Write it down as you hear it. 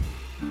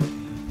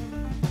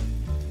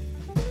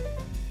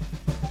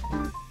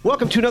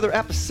Welcome to another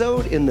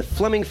episode in the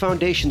Fleming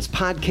Foundation's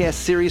podcast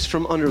series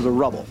From Under the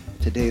Rubble.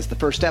 Today is the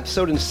first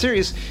episode in the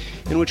series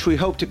in which we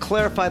hope to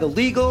clarify the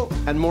legal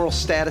and moral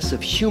status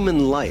of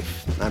human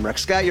life. I'm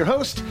Rex Scott, your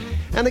host,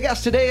 and the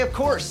guest today, of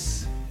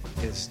course,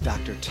 is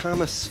Dr.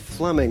 Thomas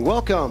Fleming.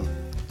 Welcome.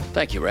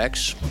 Thank you,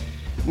 Rex.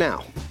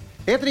 Now,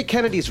 Anthony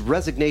Kennedy's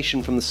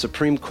resignation from the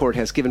Supreme Court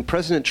has given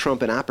President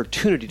Trump an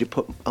opportunity to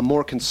put a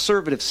more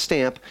conservative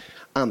stamp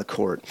on the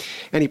court,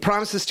 and he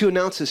promises to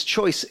announce his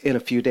choice in a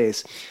few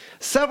days.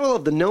 Several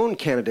of the known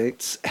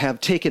candidates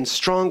have taken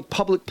strong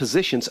public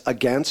positions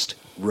against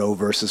Roe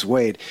versus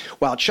Wade,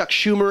 while Chuck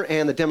Schumer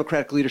and the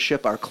Democratic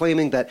leadership are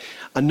claiming that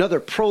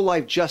another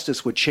pro-life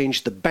justice would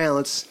change the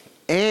balance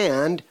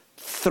and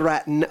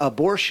threaten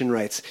abortion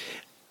rights.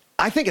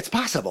 I think it's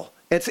possible.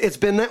 It's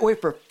been that way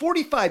for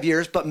 45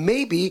 years, but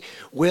maybe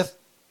with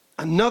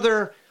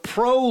another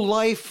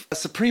pro-life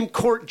Supreme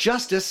Court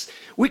justice,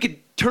 we could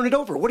turn it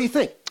over. What do you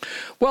think?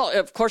 Well,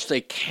 of course,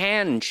 they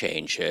can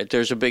change it.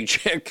 There's a big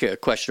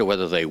question of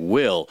whether they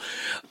will.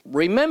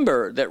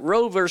 Remember that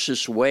Roe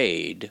versus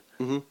Wade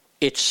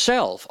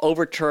itself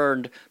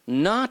overturned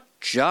not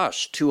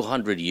just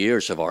 200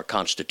 years of our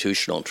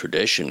constitutional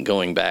tradition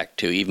going back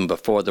to even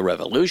before the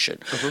Revolution,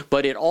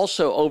 but it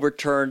also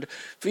overturned,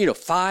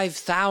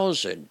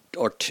 5,000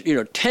 or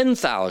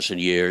 10,000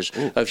 years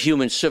of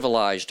human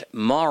civilized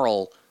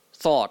moral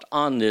thought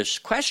on this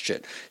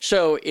question.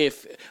 So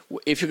if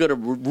you're going to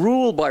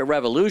rule by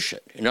revolution,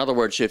 in other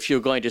words, if you're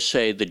going to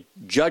say the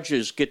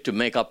judges get to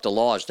make up the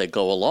laws that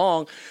go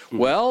along,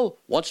 well,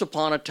 once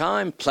upon a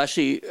time,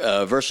 Plessy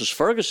versus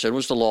Ferguson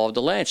was the law of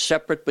the land,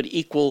 separate but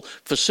equal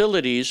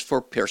facilities for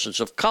persons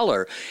of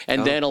color.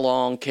 And then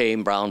along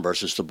came Brown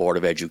versus the Board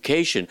of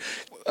Education.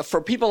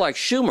 For people like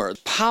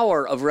Schumer,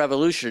 power of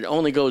revolution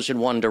only goes in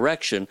one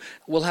direction.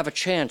 We'll have a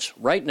chance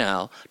right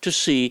now to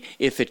see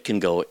if it can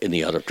go in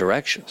the other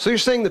direction. So you're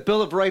saying the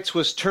Bill of Rights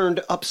was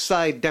turned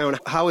upside down.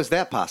 How is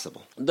that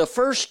possible? The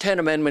first 10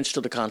 amendments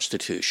to the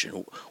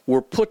Constitution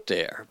were put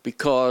there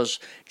because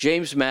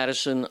James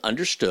Madison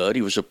understood,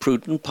 he was a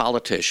prudent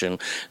politician,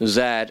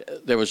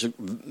 that there was a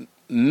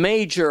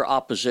major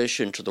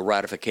opposition to the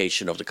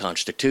ratification of the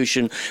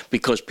Constitution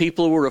because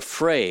people were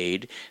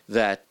afraid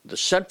that the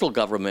central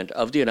government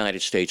of the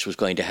United States was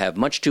going to have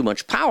much too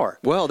much power.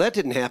 Well, that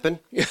didn't happen.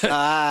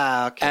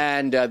 Okay.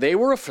 And they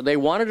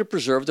wanted to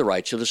preserve the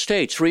rights of the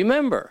states.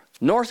 Remember,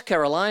 North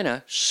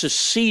Carolina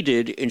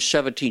seceded in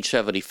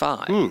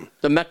 1775,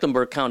 the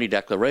Mecklenburg County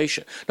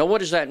Declaration. Now, what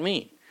does that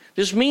mean?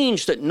 This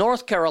means that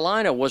North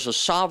Carolina was a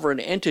sovereign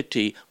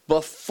entity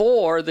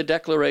before the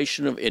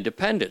Declaration of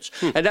Independence.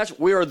 And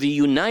we are the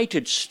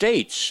United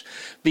States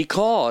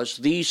because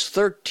these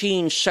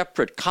 13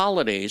 separate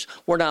colonies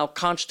were now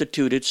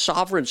constituted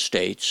sovereign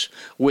states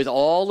with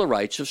all the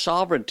rights of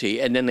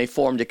sovereignty, and then they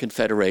formed a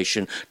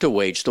confederation to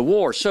wage the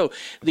war. So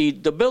the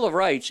Bill of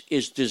Rights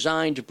is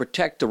designed to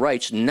protect the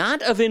rights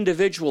not of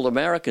individual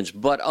Americans,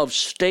 but of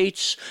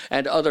states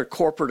and other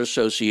corporate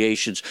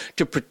associations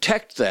to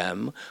protect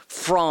them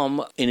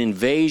from an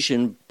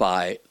invasion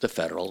by the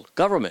federal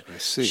government. I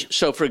see.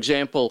 So, for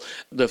example,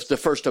 the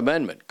First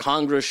Amendment,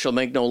 Congress shall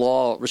make no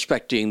law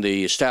respecting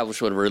the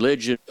establishment of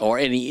religion or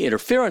any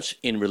interference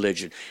in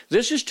religion.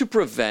 This is to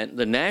prevent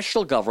the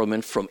national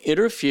government from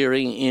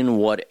interfering in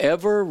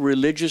whatever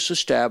religious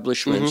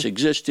establishments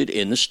existed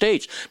in the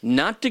states,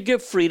 not to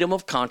give freedom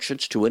of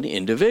conscience to an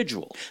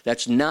individual.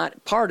 That's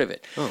not part of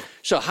it.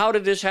 So how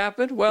did this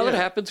happen? Well, it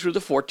happened through the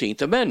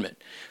 14th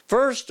Amendment.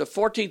 First, the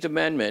 14th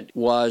Amendment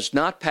was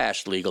not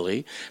passed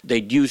legally.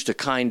 They'd used a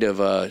kind of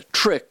a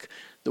trick,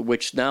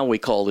 which now we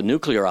call the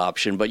nuclear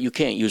option, but you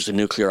can't use the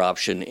nuclear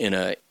option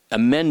in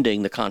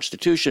amending the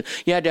Constitution.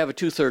 You had to have a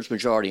two-thirds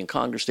majority in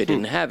Congress. They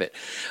didn't have it.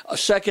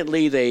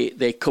 Secondly,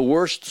 they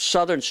coerced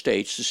southern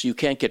states so you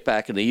can't get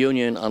back in the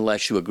Union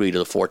unless you agree to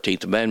the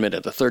 14th Amendment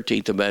and the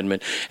 13th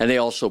Amendment, and they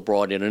also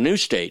brought in a new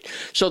state.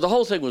 So the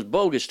whole thing was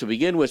bogus to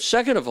begin with.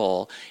 Second of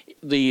all,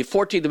 the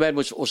 14th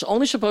Amendment was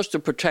only supposed to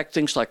protect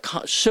things like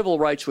civil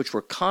rights, which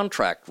were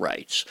contract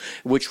rights,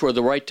 which were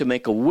the right to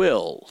make a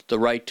will, the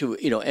right to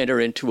enter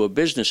into a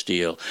business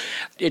deal.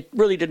 It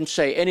really didn't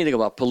say anything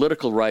about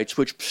political rights,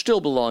 which still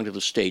belong to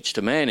the states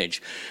to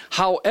manage.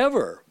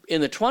 However,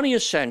 in the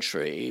 20th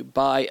century,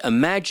 by a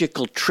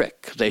magical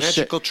trick, the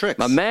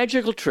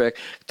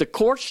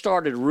court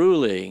started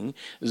ruling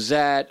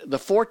that the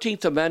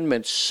 14th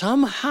Amendment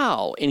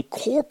somehow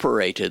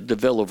incorporated the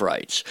Bill of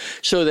Rights,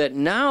 so that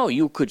now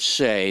you could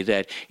say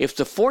that if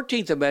the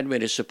 14th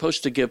Amendment is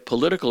supposed to give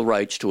political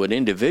rights to an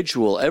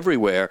individual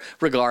everywhere,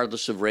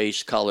 regardless of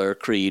race, color,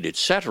 creed,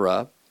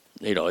 etc.,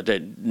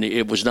 that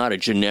it was not a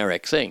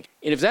generic thing.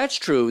 And if that's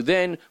true,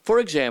 then, for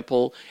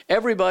example,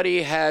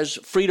 everybody has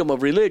freedom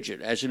of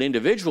religion as an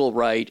individual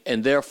right,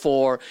 and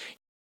therefore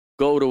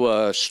go to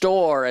a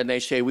store and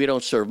they say, we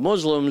don't serve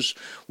Muslims,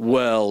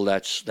 well,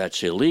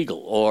 that's illegal.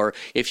 Or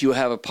if you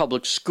have a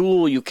public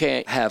school, you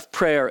can't have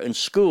prayer in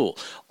school.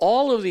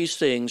 All of these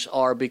things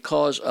are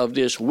because of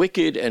this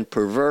wicked and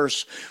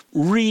perverse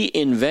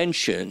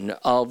reinvention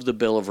of the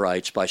Bill of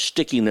Rights by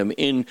sticking them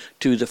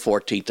into the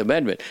 14th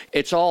Amendment.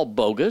 It's all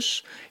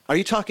bogus. Are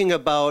you talking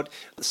about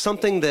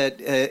something that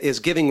is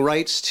giving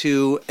rights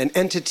to an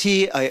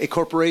entity, a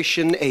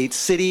corporation, a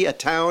city, a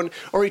town?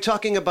 Or are you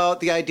talking about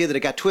the idea that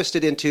it got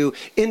twisted into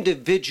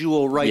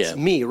individual rights? Yeah.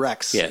 Me,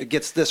 Rex,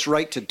 gets this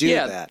right to do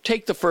that.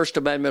 Take the First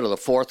Amendment or the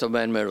Fourth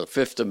Amendment or the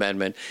Fifth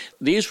Amendment.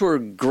 These were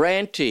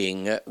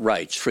granting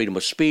rights, freedom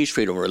of speech,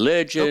 freedom of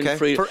religion.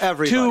 For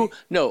everybody.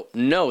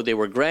 No, they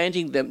were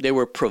granting them. They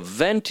were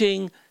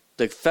preventing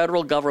the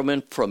federal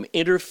government from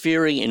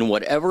interfering in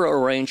whatever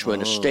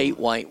arrangement a state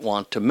might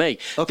want to make.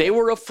 Okay. They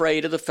were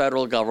afraid of the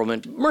federal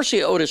government.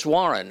 Mercy Otis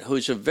Warren,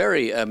 who's a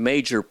very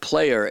major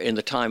player in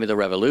the time of the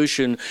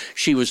Revolution,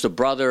 she was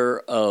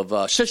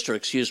the sister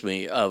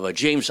of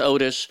James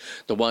Otis,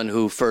 the one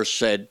who first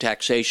said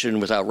taxation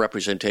without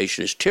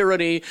representation is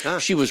tyranny.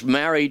 She was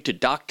married to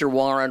Dr.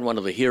 Warren, one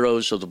of the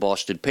heroes of the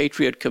Boston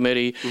Patriot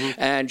Committee,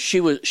 and she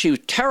was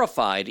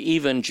terrified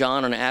even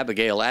John and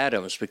Abigail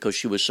Adams because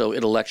she was so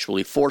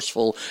intellectually forceful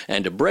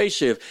and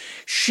abrasive.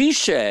 She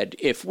said,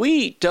 if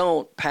we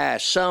don't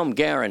pass some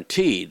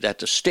guarantee that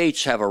the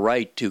states have a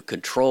right to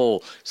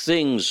control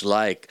things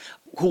like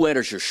who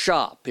enters your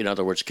shop, in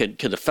other words, can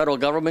the federal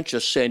government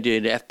just send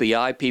in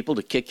FBI people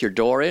to kick your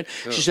door in?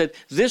 Sure. She said,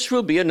 this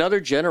will be another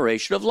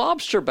generation of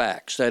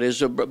lobsterbacks, that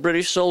is,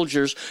 British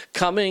soldiers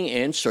coming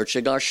in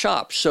searching our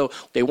shops. So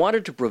they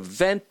wanted to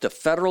prevent the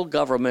federal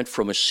government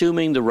from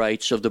assuming the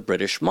rights of the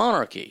British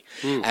monarchy.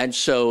 And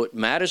so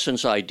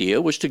Madison's idea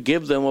was to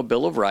give them a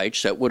Bill of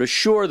Rights that would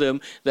assure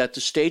them that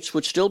the states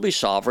would still be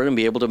sovereign and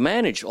be able to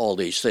manage all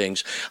these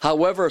things.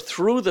 However,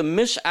 through the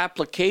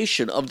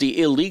misapplication of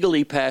the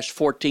illegally passed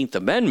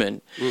 14th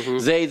Amendment,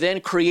 they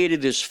then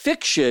created this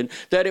fiction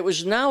that it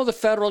was now the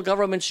federal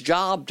government's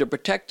job to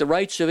protect the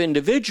rights of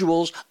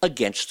individuals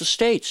against the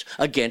states,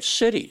 against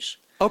cities.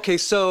 Okay,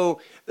 so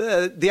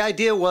the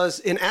idea was,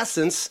 in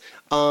essence,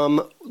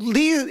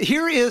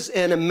 here is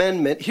an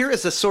amendment, here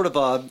is a sort of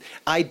a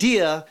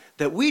idea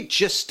that we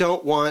just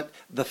don't want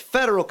the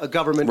federal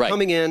government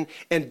coming in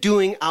and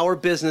doing our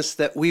business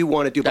that we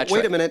want to do. But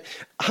wait a minute,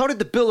 how did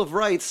the Bill of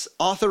Rights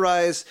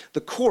authorize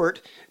the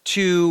court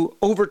to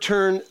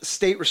overturn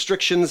state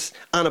restrictions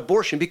on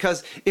abortion?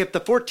 Because if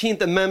the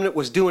 14th Amendment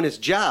was doing its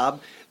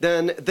job,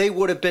 then states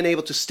would have been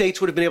able to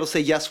say,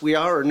 yes, we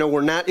are, or no,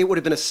 we're not. It would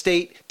have been a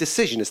state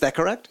decision. Is that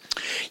correct?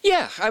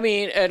 Yeah. I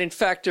mean, and in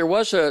fact, there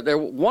was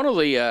one of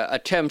the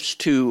attempts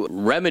to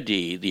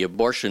remedy the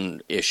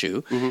abortion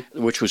issue,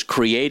 which was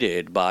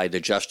created by the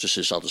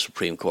justices of the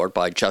Supreme Court,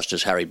 by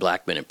Justice Harry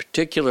Blackmun in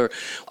particular.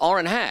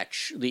 Orrin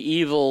Hatch, the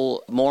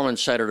evil Mormon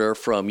senator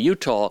from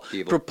Utah,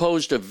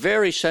 proposed a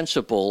very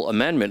sensible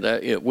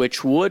amendment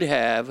which would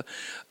have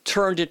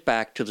turned it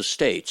back to the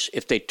states.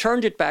 If they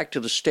turned it back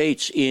to the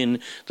states in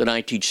the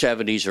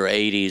 1970s or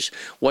 80s,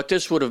 what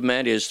this would have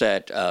meant is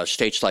that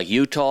states like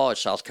Utah,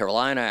 South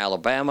Carolina,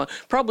 Alabama,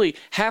 probably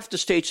half the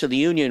states of the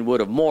Union would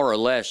have more or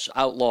less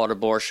outlawed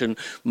abortion.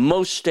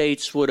 Most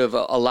states would have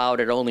allowed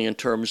it only in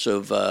terms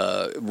of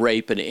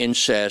rape and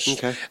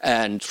incest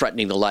and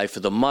threatening the life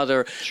of the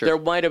mother. Sure. There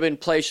might have been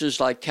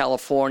places like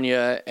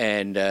California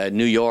and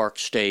New York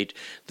State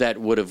that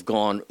would have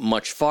gone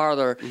much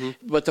farther.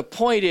 But the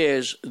point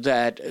is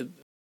that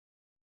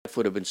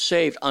would have been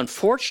saved.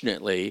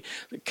 Unfortunately,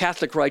 the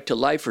Catholic Right to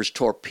Lifers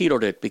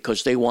torpedoed it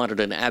because they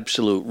wanted an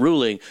absolute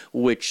ruling,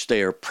 which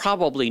they're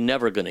probably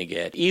never going to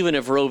get. Even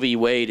if Roe v.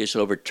 Wade is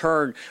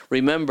overturned,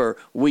 remember,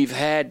 we've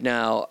had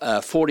now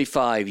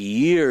 45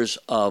 years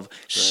of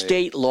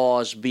state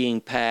laws being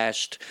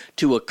passed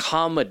to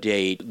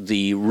accommodate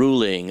the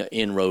ruling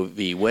in Roe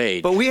v.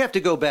 Wade. But we have to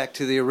go back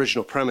to the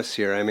original premise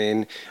here. I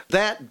mean,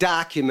 that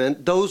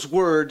document, those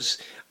words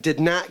did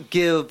not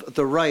give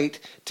the right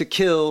to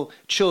kill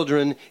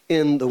children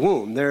in the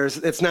womb.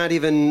 It's not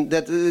even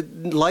that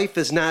life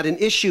is not an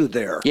issue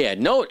there. Yeah,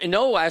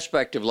 no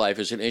aspect of life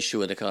is an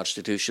issue in the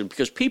Constitution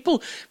because people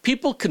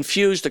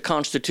confuse the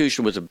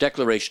Constitution with the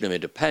Declaration of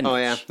Independence. Oh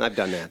yeah, I've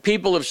done that.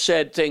 People have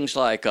said things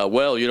like,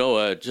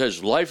 it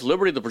says life,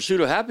 liberty, the pursuit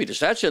of happiness.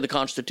 That's in the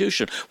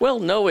Constitution. Well,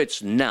 no,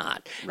 it's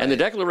not. Right. And the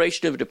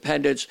Declaration of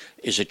Independence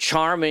is a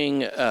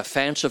charming,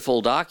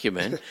 fanciful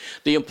document.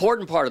 The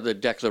important part of the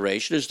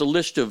Declaration is the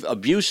list of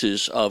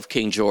abuses of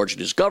King George and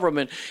his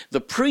government.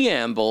 The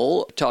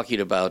preamble,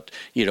 talking about,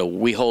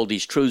 we hold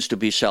these truths to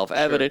be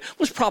self-evident,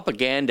 was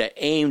propaganda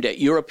aimed at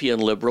European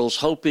liberals,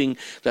 hoping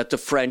that the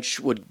French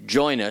would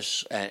join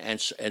us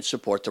and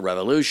support the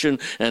revolution,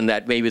 and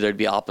that maybe there'd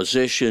be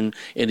opposition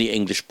in the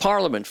English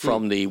Parliament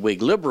from the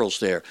Whig liberals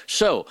there.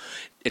 So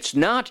it's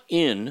not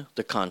in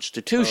the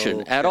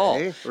Constitution at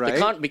all,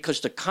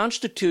 because the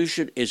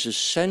Constitution is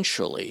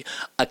essentially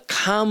a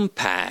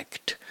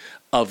compact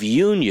of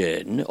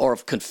union or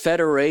of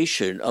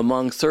confederation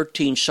among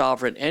 13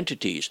 sovereign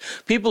entities.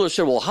 People have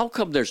said, well, how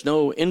come there's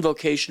no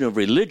invocation of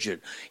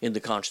religion in the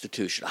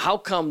Constitution? How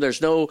come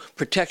there's no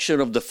protection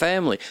of the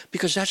family?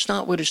 Because that's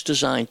not what it's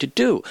designed to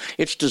do.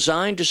 It's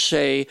designed to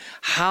say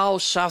how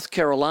South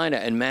Carolina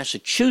and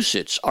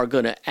Massachusetts are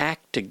going to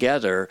act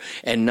together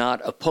and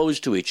not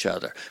opposed to each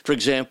other. For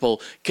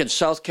example, can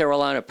South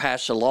Carolina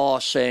pass a law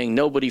saying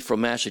nobody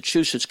from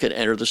Massachusetts can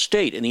enter the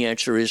state? And the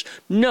answer is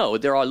no.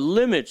 There are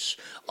limits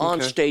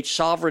on state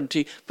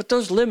sovereignty, but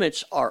those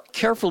limits are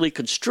carefully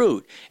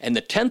construed. And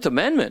the 10th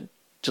Amendment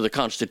to the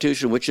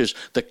Constitution, which is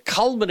the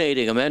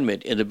culminating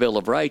amendment in the Bill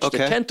of Rights, the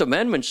 10th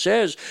Amendment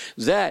says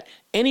that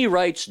any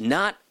rights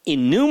not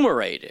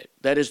enumerated,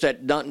 that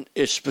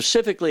is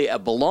specifically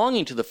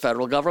belonging to the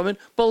federal government,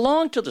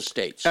 belong to the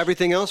states.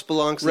 Everything else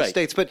belongs to the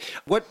states. But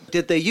what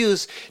did they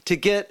use to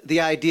get the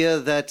idea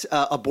that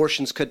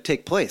abortions could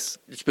take place?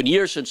 It's been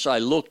years since I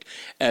looked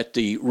at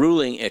the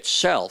ruling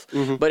itself,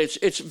 but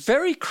it's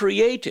very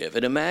creative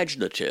and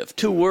imaginative,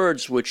 two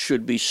words which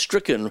should be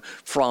stricken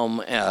from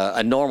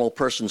a normal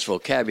person's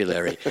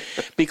vocabulary.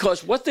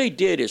 Because what they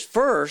did is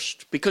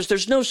first, because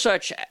there's no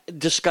such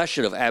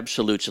discussion of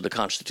absolutes in the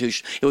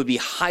Constitution, it would be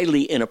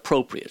highly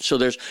inappropriate.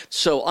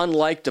 So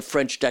unlike the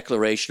French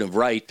Declaration of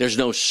Rights, there's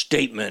no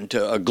statement,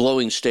 a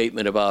glowing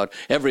statement about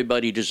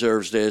everybody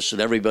deserves this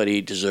and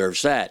everybody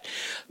deserves that.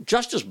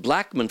 Justice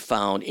Blackmun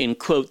found in,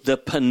 quote, the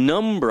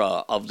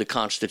penumbra of the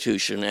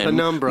Constitution, and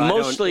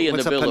mostly in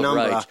the Bill of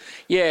Rights.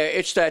 Yeah,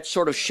 it's that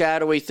sort of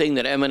shadowy thing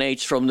that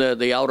emanates from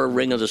the outer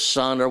ring of the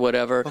sun or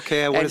whatever.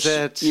 Okay, what is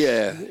that?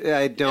 Yeah.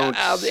 I don't...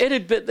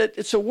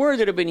 It's a word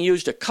that had been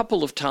used a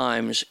couple of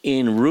times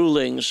in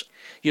rulings.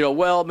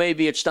 Well,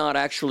 maybe it's not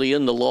actually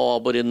in the law,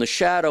 but in the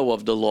shadow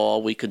of the law,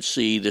 we can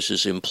see this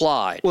is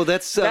implied. Well,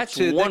 that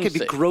could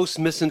be gross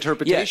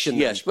misinterpretation.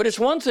 Yes, but it's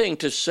one thing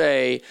to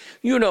say,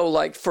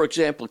 like, for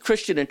example,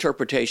 Christian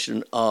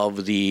interpretation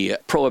of the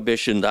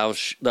prohibition, thou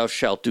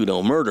shalt do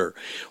no murder.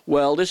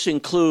 Well, this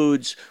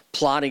includes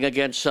plotting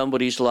against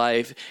somebody's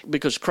life,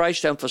 because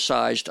Christ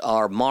emphasized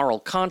our moral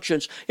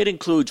conscience. It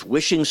includes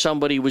wishing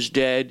somebody was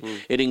dead.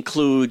 It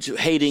includes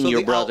hating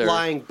your brother.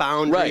 Outlying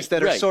boundaries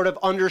that are sort of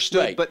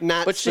understood but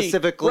not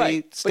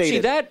specifically stated. But see,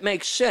 that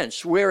makes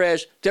sense,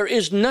 whereas there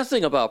is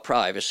nothing about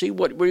privacy.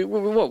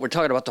 We're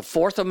talking about the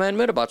Fourth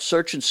Amendment, about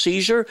search and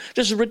seizure?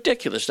 This is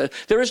ridiculous.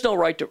 There is no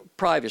right to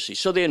privacy.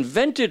 So they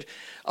invented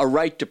a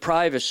right to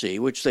privacy,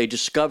 which they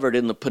discovered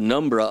in the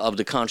penumbra of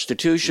the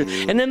Constitution.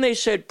 And then they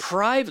said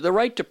the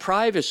right to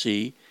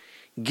privacy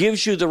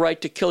gives you the right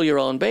to kill your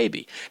own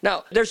baby.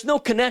 Now, there's no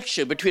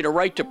connection between a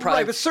right to privacy...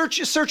 Right, but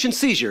search and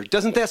seizure,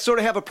 doesn't that sort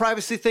of have a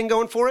privacy thing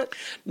going for it?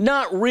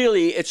 Not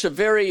really.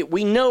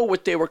 We know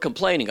what they were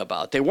complaining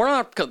about. They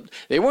weren't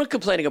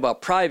complaining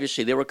about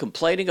privacy. They were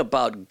complaining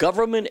about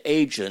government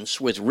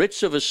agents with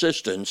writs of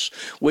assistance,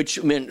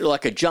 which meant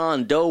like a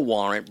John Doe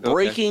warrant,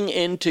 breaking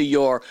into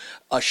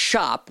a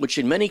shop, which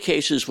in many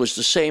cases was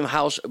the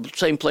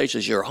same place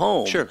as your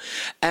home,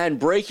 and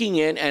breaking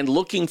in and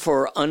looking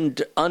for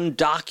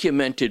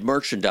undocumented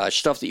merchandise,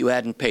 stuff that you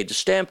hadn't paid the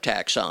stamp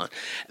tax on.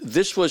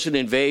 This was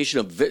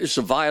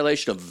a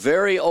violation of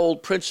very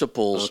old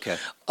principles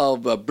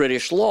of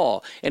British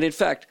law. And in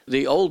fact,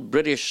 the old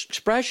British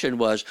expression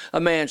was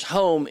a man's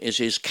home is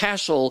his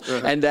castle,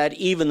 and that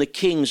even the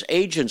king's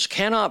agents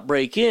cannot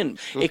break in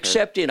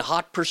except in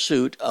hot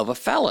pursuit of a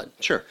felon.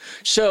 Sure.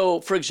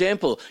 So, for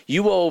example,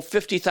 you owe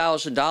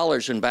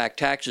 $50,000 in back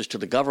taxes to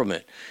the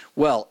government.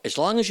 Well, as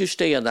long as you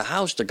stay in the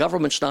house, the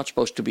government's not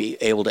supposed to be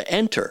able to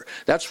enter.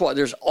 That's why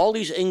there's all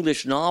these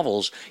English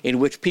novels in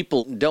which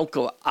people don't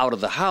go out of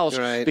the house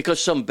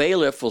because some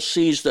bailiff will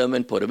seize them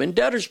and put them in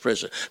debtor's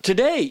prison.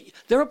 Today,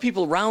 there are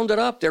people rounded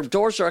up, their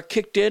doors are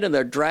kicked in, and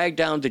they're dragged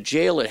down to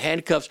jail in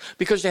handcuffs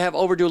because they have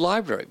overdue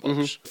library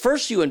books.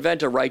 First, you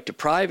invent a right to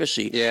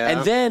privacy,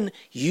 and then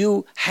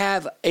you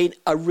have a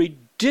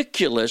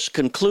ridiculous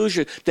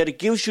conclusion that it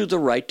gives you the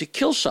right to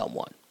kill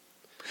someone.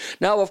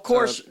 Now, of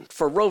course,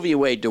 for Roe v.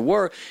 Wade to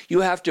work,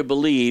 you have to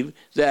believe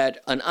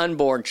that an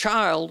unborn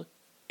child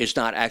is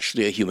not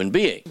actually a human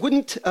being.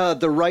 Wouldn't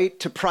the right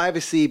to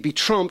privacy be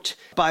trumped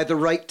by the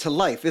right to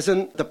life?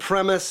 Isn't the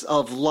premise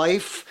of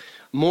life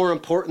more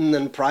important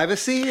than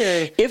privacy?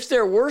 If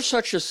there were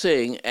such a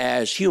thing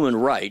as human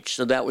rights,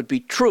 then that would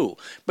be true.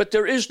 But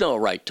there is no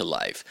right to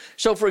life.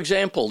 So, for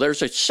example,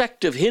 there's a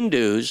sect of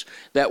Hindus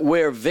that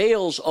wear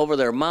veils over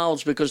their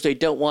mouths because they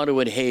don't want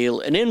to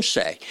inhale an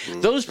insect.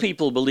 Those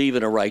people believe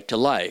in a right to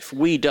life.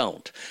 We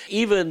don't.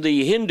 Even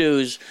the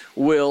Hindus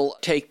will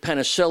take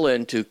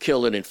penicillin to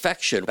kill an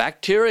infection.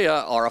 Bacteria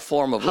are a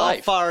form of life.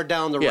 How far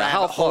down the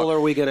rabbit hole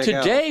are we going to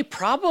go? Today,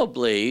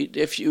 probably,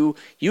 if you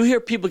hear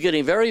people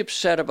getting very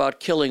upset about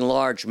killing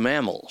large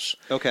mammals.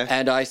 Okay.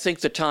 And I think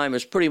the time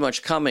is pretty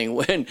much coming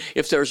when,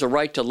 if there's a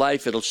right to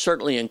life, it'll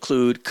certainly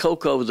include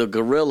Koko the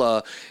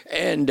gorilla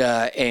and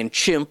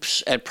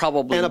chimps and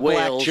probably and a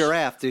whales. Black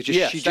giraffe.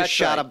 She just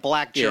shot a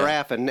black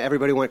giraffe, and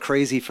everybody went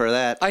crazy for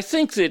that. I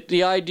think that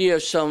the idea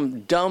of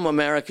some dumb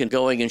American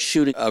going and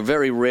shooting a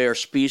very rare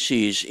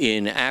species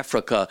in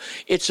Africa,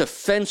 it's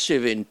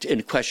offensive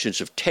in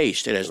questions of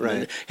taste. It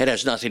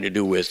has nothing to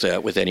do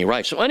with any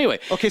right. So anyway.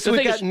 Okay, so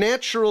we've got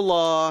natural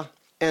law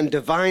and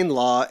divine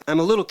law. I'm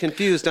a little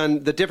confused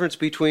on the difference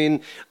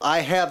between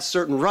I have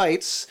certain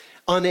rights,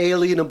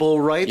 unalienable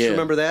rights. Yeah.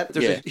 Remember that?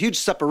 There's a huge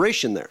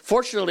separation there.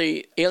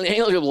 Fortunately,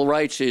 inalienable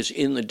rights is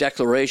in the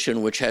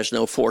Declaration, which has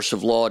no force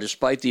of law,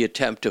 despite the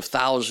attempt of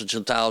thousands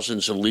and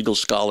thousands of legal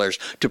scholars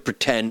to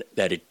pretend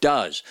that it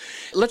does.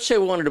 Let's say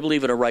we wanted to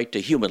believe in a right to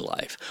human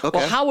life. Okay.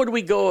 Well, how would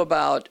we go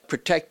about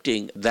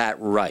protecting that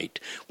right?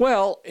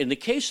 Well, in the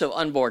case of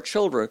unborn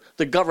children,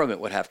 the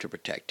government would have to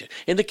protect it.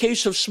 In the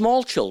case of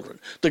small children,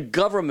 the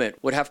government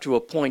would have to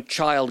appoint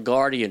child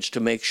guardians to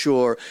make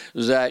sure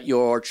that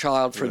your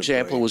child, for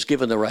example, was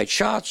given the right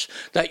shots,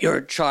 that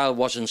your child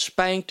wasn't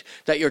spanked,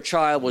 that your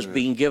child was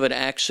being given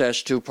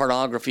access to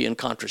pornography and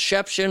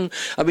contraception.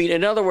 I mean,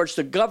 in other words,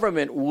 the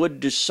government would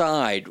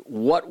decide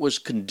what was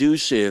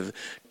conducive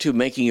to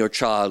making your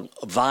child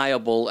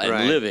viable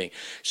and living.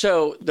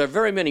 So there are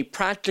very many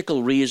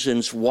practical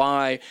reasons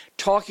why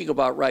talking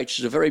about rights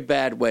is a very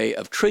bad way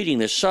of treating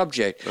this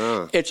subject.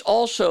 It's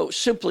also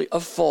simply a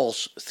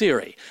false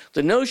theory.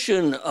 The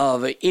notion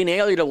of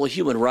inalienable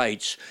human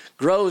rights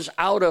grows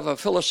out of a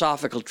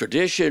philosophical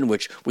tradition,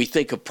 which we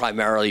think of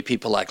primarily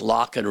people like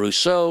Locke and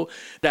Rousseau.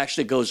 It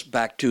actually goes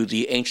back to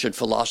the ancient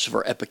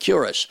philosopher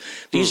Epicurus.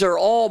 These are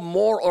all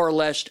more or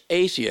less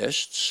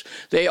atheists.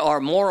 They are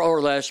more or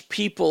less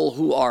people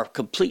who are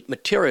complete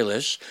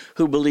materialists,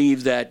 who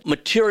believe that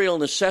material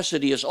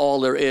necessity is all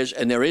there is,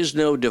 and there is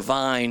no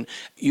divine.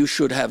 You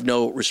should have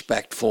no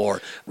respect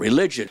for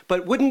religion.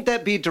 But wouldn't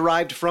that be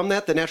derived from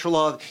that, the natural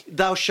law of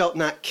thou shalt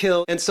not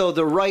kill? And so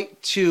the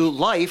right to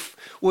life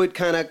would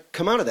kind of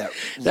come out of that.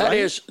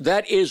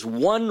 That is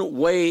one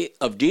way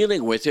of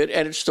dealing with it,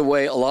 and it's the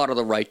way a lot of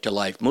the right to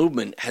life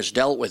movement has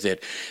dealt with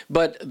it.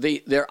 But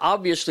there are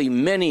obviously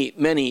many,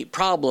 many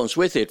problems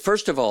with it.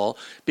 First of all,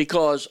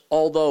 because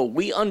although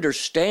we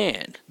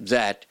understand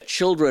that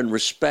children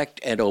respect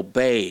and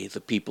obey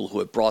the people who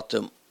have brought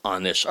them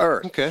on this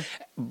earth,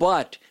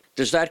 but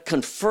does that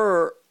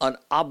confer an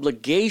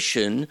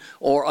obligation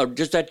or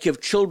does that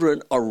give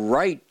children a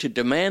right to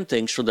demand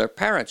things from their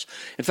parents?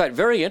 In fact,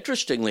 very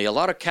interestingly, a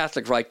lot of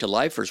Catholic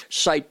right-to-lifers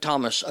cite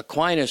Thomas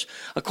Aquinas.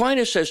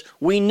 Aquinas says,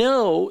 we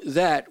know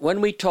that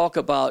when we talk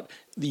about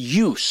the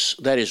use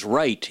that is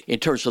right in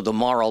terms of the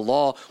moral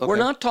law, we're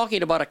not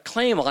talking about a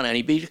claim on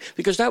anybody,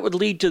 because that would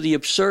lead to the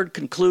absurd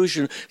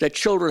conclusion that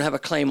children have a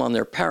claim on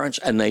their parents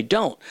and they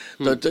don't.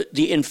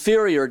 The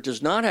inferior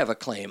does not have a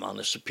claim on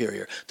the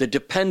superior. The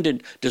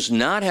dependent does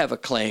not have a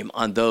claim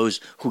on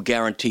those who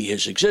guarantee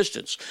his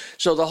existence.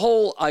 So the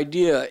whole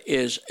idea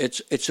is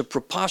it's a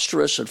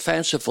preposterous and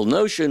fanciful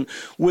notion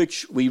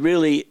which we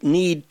really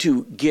need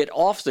to get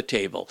off the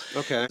table.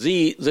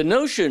 The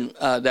notion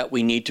that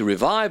we need to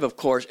revive, of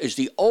course, is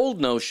the old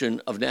notion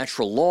of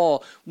natural law,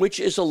 which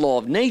is a law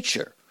of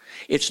nature.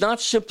 It's not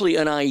simply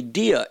an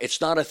idea.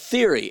 It's not a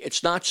theory.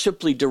 It's not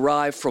simply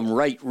derived from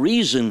right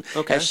reason,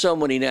 as so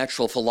many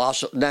natural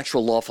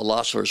law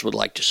philosophers would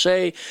like to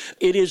say.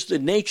 It is the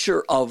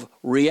nature of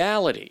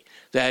reality.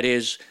 That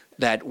is,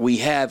 that we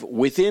have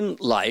within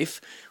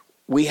life,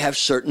 we have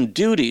certain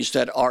duties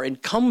that are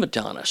incumbent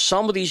on us.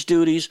 Some of these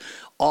duties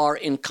are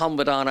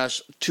incumbent on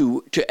us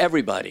to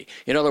everybody.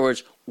 In other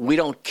words, we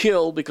don't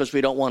kill because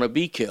we don't want to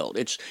be killed.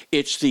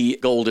 It's the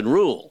golden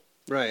rule.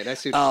 Right, I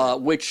see.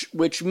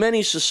 Which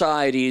many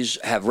societies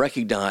have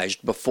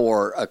recognized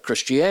before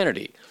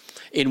Christianity.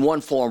 In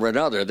one form or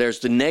another.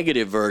 There's the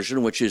negative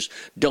version, which is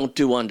don't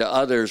do unto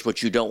others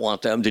what you don't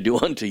want them to do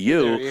unto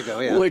you, there you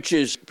go, which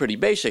is pretty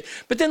basic.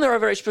 But then there are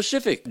very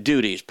specific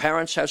duties.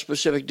 Parents have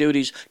specific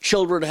duties.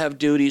 Children have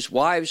duties.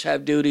 Wives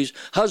have duties.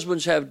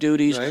 Husbands have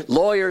duties.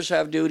 Lawyers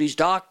have duties.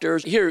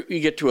 Doctors. Here you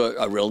get to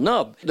a real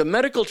nub. The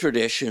medical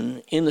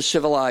tradition in the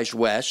civilized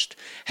West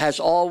has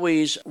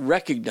always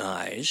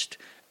recognized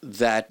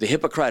that the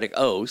Hippocratic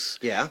Oath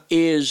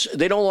is,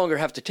 they no longer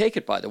have to take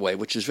it, by the way,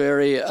 which is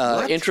very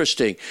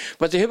interesting.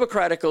 But the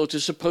Hippocratic Oath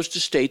is supposed to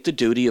state the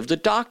duty of the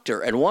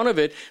doctor. And one of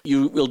it,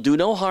 you will do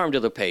no harm to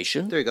the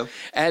patient. There you go.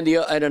 And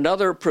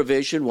another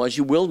provision was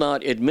you will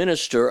not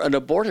administer an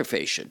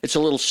abortifacient. It's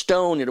a little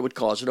stone and it would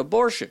cause an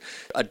abortion.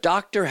 A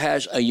doctor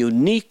has a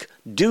unique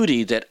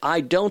duty that I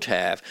don't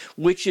have,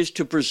 which is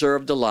to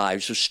preserve the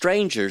lives of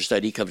strangers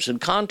that he comes in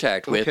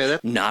contact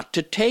with, not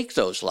to take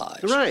those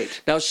lives.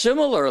 Right. Now,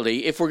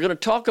 similarly, if we're going to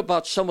talk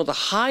about some of the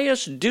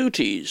highest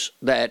duties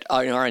that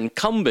are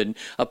incumbent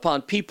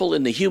upon people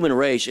in the human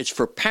race, it's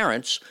for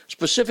parents,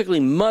 specifically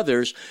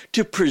mothers,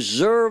 to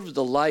preserve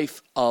the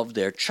life of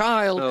their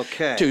child,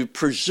 to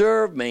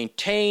preserve,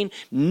 maintain,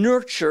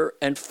 nurture,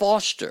 and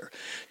foster.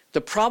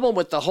 The problem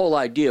with the whole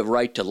idea of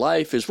right to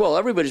life is, well,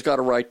 everybody's got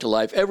a right to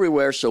life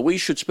everywhere, so we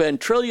should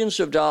spend trillions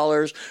of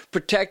dollars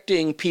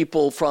protecting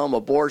people from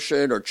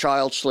abortion or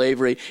child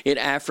slavery in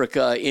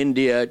Africa,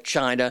 India,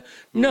 China.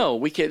 No,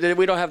 we can't.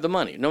 We don't have the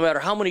money. No matter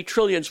how many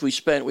trillions we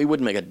spent, we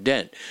wouldn't make a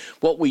dent.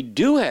 What we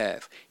do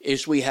have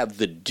is we have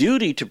the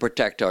duty to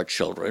protect our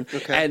children,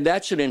 and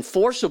that's an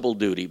enforceable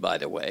duty, by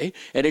the way,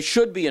 and it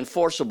should be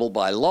enforceable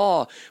by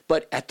law,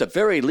 but at the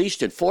very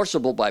least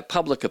enforceable by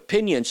public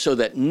opinion so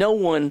that no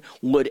one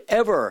would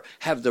ever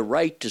have the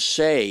right to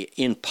say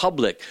in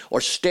public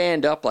or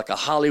stand up like a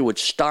Hollywood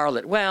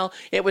starlet, well,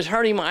 it was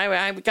hurting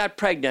I got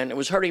pregnant, it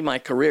was hurting my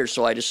career,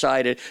 so I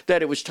decided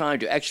that it was time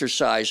to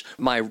exercise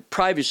my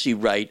privacy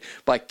right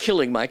by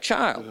killing my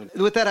child.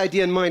 With that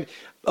idea in mind,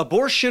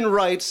 abortion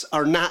rights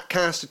are not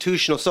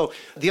constitutional, so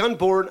the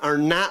unborn are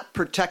not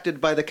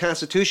protected by the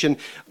Constitution.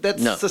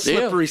 That's the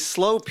slippery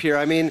slope here.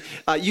 I mean,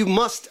 you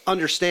must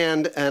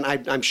understand, and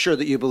I'm sure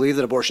that you believe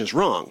that abortion is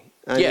wrong.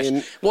 I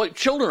mean, well,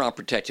 children are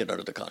protected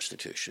under the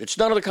Constitution. It's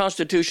none of the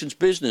Constitution's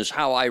business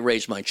how I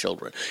raise my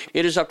children.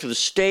 It is up to the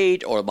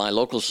state or my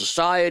local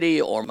society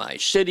or my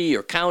city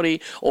or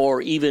county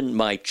or even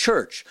my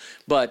church.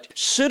 But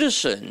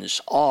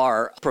citizens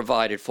are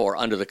provided for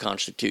under the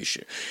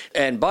Constitution.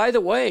 And by the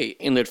way,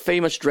 in the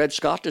famous Dred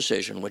Scott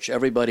decision, which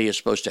everybody is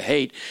supposed to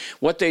hate,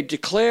 what they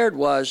declared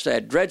was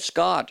that Dred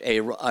Scott,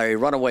 a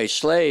runaway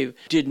slave,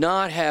 did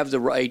not have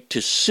the right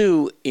to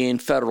sue in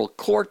federal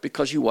court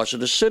because he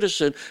wasn't a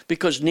citizen,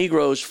 because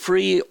Negroes,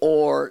 free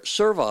or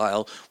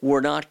servile,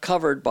 were not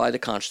covered by the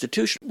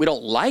Constitution. We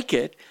don't like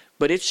it,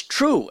 but it's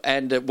true.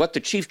 And what the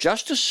Chief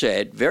Justice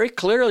said very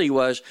clearly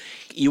was,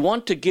 you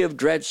want to give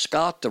Dred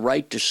Scott the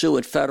right to sue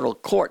in federal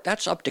court.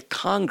 That's up to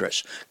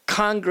Congress.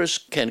 Congress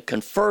can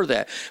confer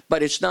that,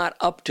 but it's not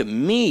up to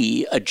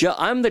me.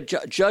 I'm the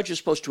judge is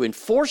supposed to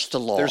enforce the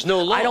law. There's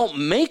no law. I don't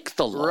make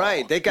the law.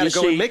 Right. They got to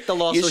go and make the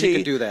law so he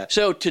can do that.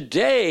 So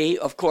today,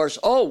 of course,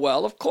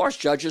 of course,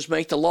 judges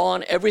make the law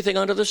on everything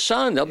under the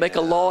sun. They'll make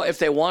a law if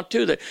they want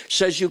to that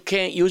says you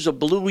can't use a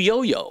blue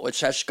yo-yo.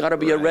 It's got to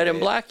be a red and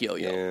black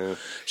yo-yo. Yeah.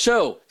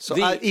 So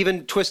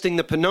even twisting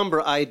the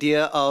penumbra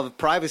idea of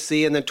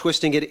privacy and then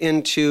twisting it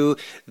into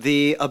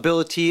the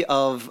ability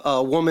of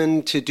a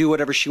woman to do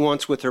whatever she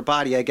wants with her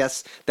body. I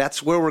guess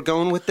that's where we're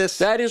going with this?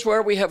 That is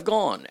where we have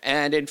gone.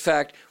 And in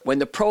fact, when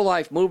the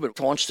pro-life movement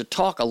wants to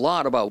talk a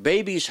lot about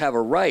babies have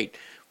a right,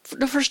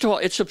 first of all,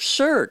 it's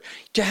absurd.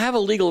 To have a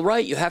legal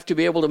right, you have to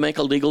be able to make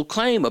a legal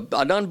claim.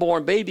 An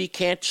unborn baby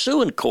can't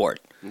sue in court.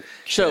 Okay.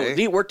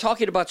 So we're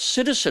talking about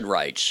citizen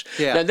rights.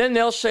 Yeah. And then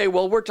they'll say,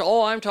 well,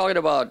 I'm talking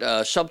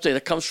about something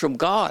that comes from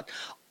God.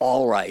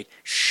 All right,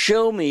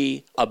 show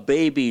me a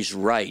baby's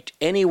right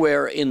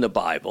anywhere in the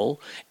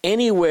Bible,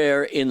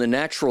 anywhere in the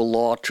natural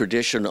law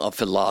tradition of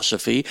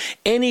philosophy,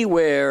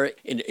 anywhere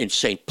in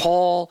St.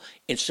 Paul,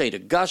 in St.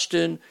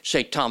 Augustine,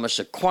 St. Thomas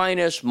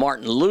Aquinas,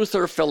 Martin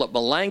Luther, Philip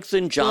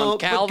Melanchthon, John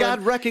Calvin. But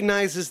God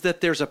recognizes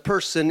that there's a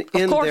person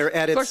in there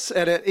at its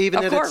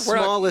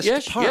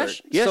smallest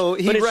part. Yes, so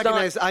he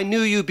recognized, I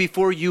knew you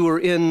before you were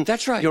in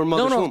your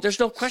mother's womb. There's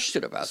no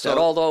question about that,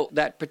 although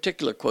that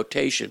particular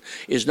quotation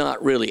is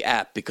not really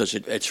apt because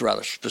it's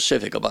rather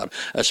specific about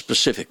a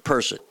specific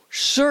person.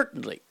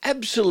 Certainly,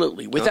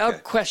 absolutely,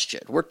 without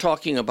question, we're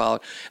talking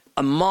about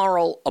a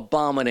moral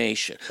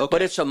abomination.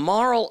 But it's a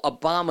moral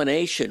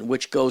abomination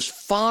which goes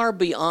far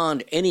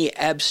beyond any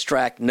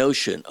abstract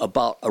notion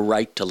about a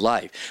right to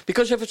life.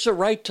 Because if it's a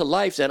right to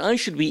life, then I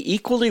should be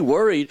equally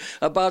worried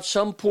about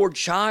some poor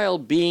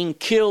child being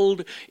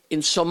killed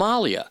in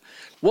Somalia.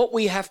 What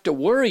we have to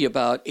worry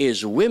about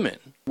is women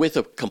with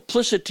the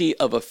complicity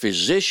of a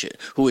physician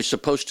who is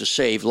supposed to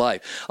save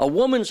life. A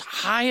woman's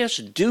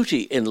highest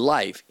duty in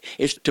life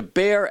is to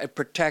bear and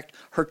protect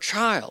her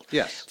child.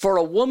 Yes. For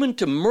a woman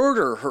to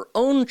murder her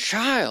own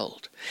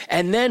child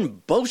and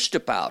then boast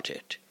about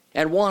it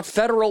and want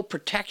federal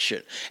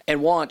protection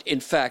and want, in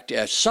fact,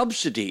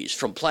 subsidies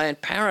from Planned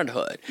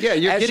Parenthood. Yeah,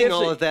 you're getting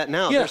all of that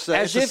now. Yeah,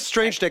 it's a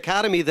strange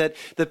dichotomy that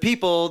the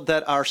people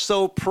that are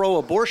so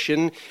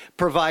pro-abortion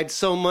provide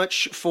so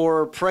much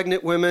for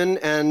pregnant women,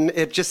 and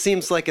it just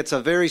seems like it's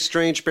a very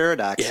strange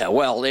paradox. Yeah,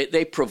 well,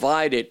 they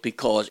provide it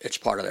because it's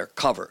part of their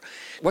cover.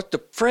 What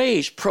the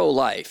phrase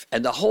pro-life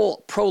and the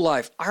whole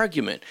pro-life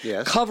argument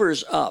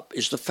covers up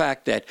is the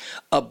fact that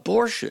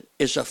abortion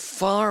is a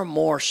far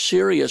more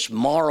serious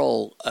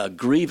moral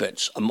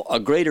grievance, a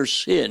greater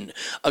sin,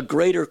 a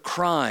greater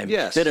crime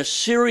than a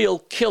serial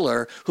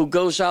killer who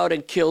goes out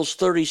and kills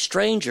 30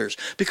 strangers,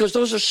 because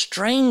those are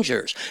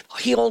strangers.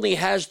 He only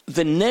has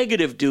the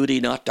negative duty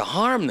not to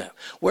harm them,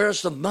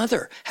 whereas the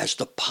mother has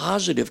the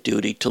positive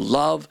duty to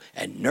love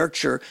and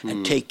nurture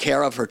and take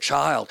care of her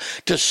child.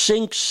 To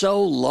sink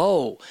so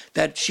low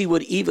that she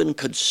would even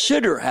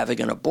consider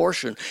having an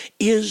abortion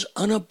is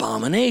an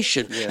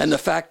abomination. Yes. And the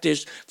fact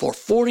is, for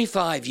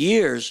 45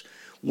 years,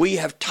 we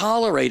have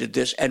tolerated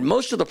this, and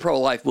most of the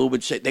pro-life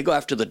movement say they go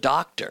after the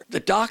doctor.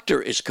 The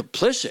doctor is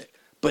complicit,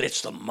 but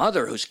it's the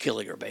mother who's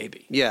killing her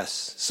baby.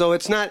 Yes. So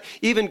it's not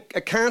even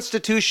a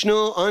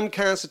constitutional,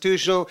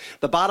 unconstitutional.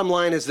 The bottom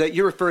line is that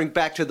you're referring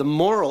back to the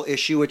moral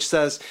issue, which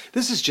says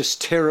this is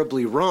just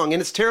terribly wrong.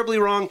 And it's terribly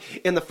wrong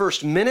in the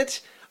first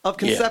minute of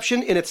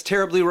conception, and it's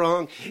terribly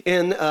wrong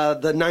in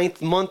the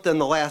 9th month and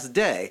the last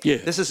day. Yeah.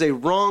 This is a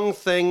wrong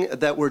thing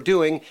that we're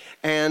doing,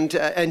 and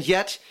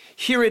yet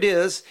here it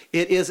is.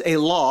 It is a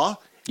law.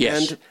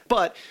 Yes.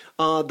 But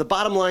the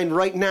bottom line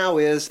right now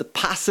is the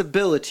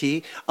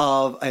possibility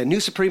of a new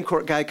Supreme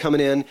Court guy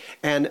coming in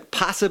and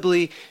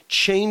possibly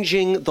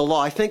changing the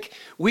law. I think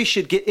we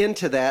should get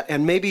into that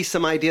and maybe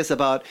some ideas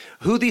about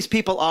who these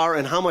people are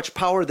and how much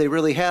power they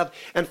really have.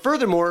 And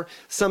furthermore,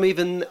 some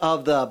even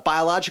of the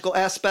biological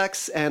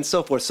aspects and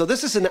so forth. So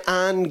this is an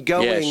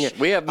ongoing... Yes,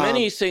 we have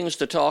many things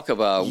to talk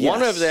about. Yes.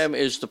 One of them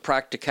is the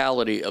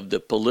practicality of the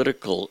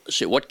political.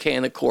 What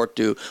can the court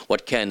do?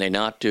 What can they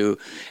not do?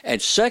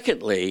 And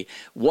secondly,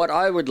 what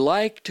I would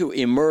like to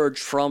emerge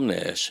from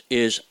this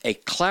is a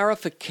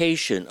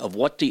clarification of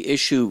what the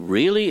issue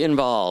really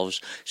involves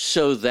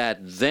so that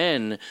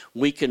then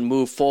we can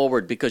move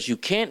forward, because you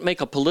can't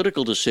make a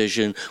political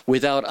decision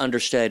without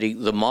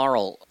understanding the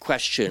moral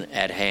question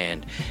at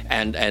hand.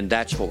 And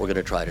that's what we're going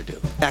to try to do.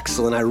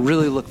 Excellent. I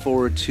really look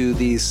forward to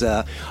these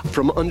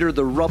From Under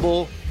the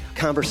Rubble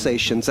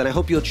conversations, and I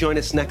hope you'll join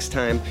us next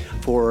time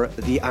for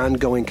the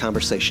ongoing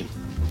conversation.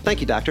 Thank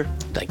you, Doctor.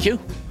 Thank you.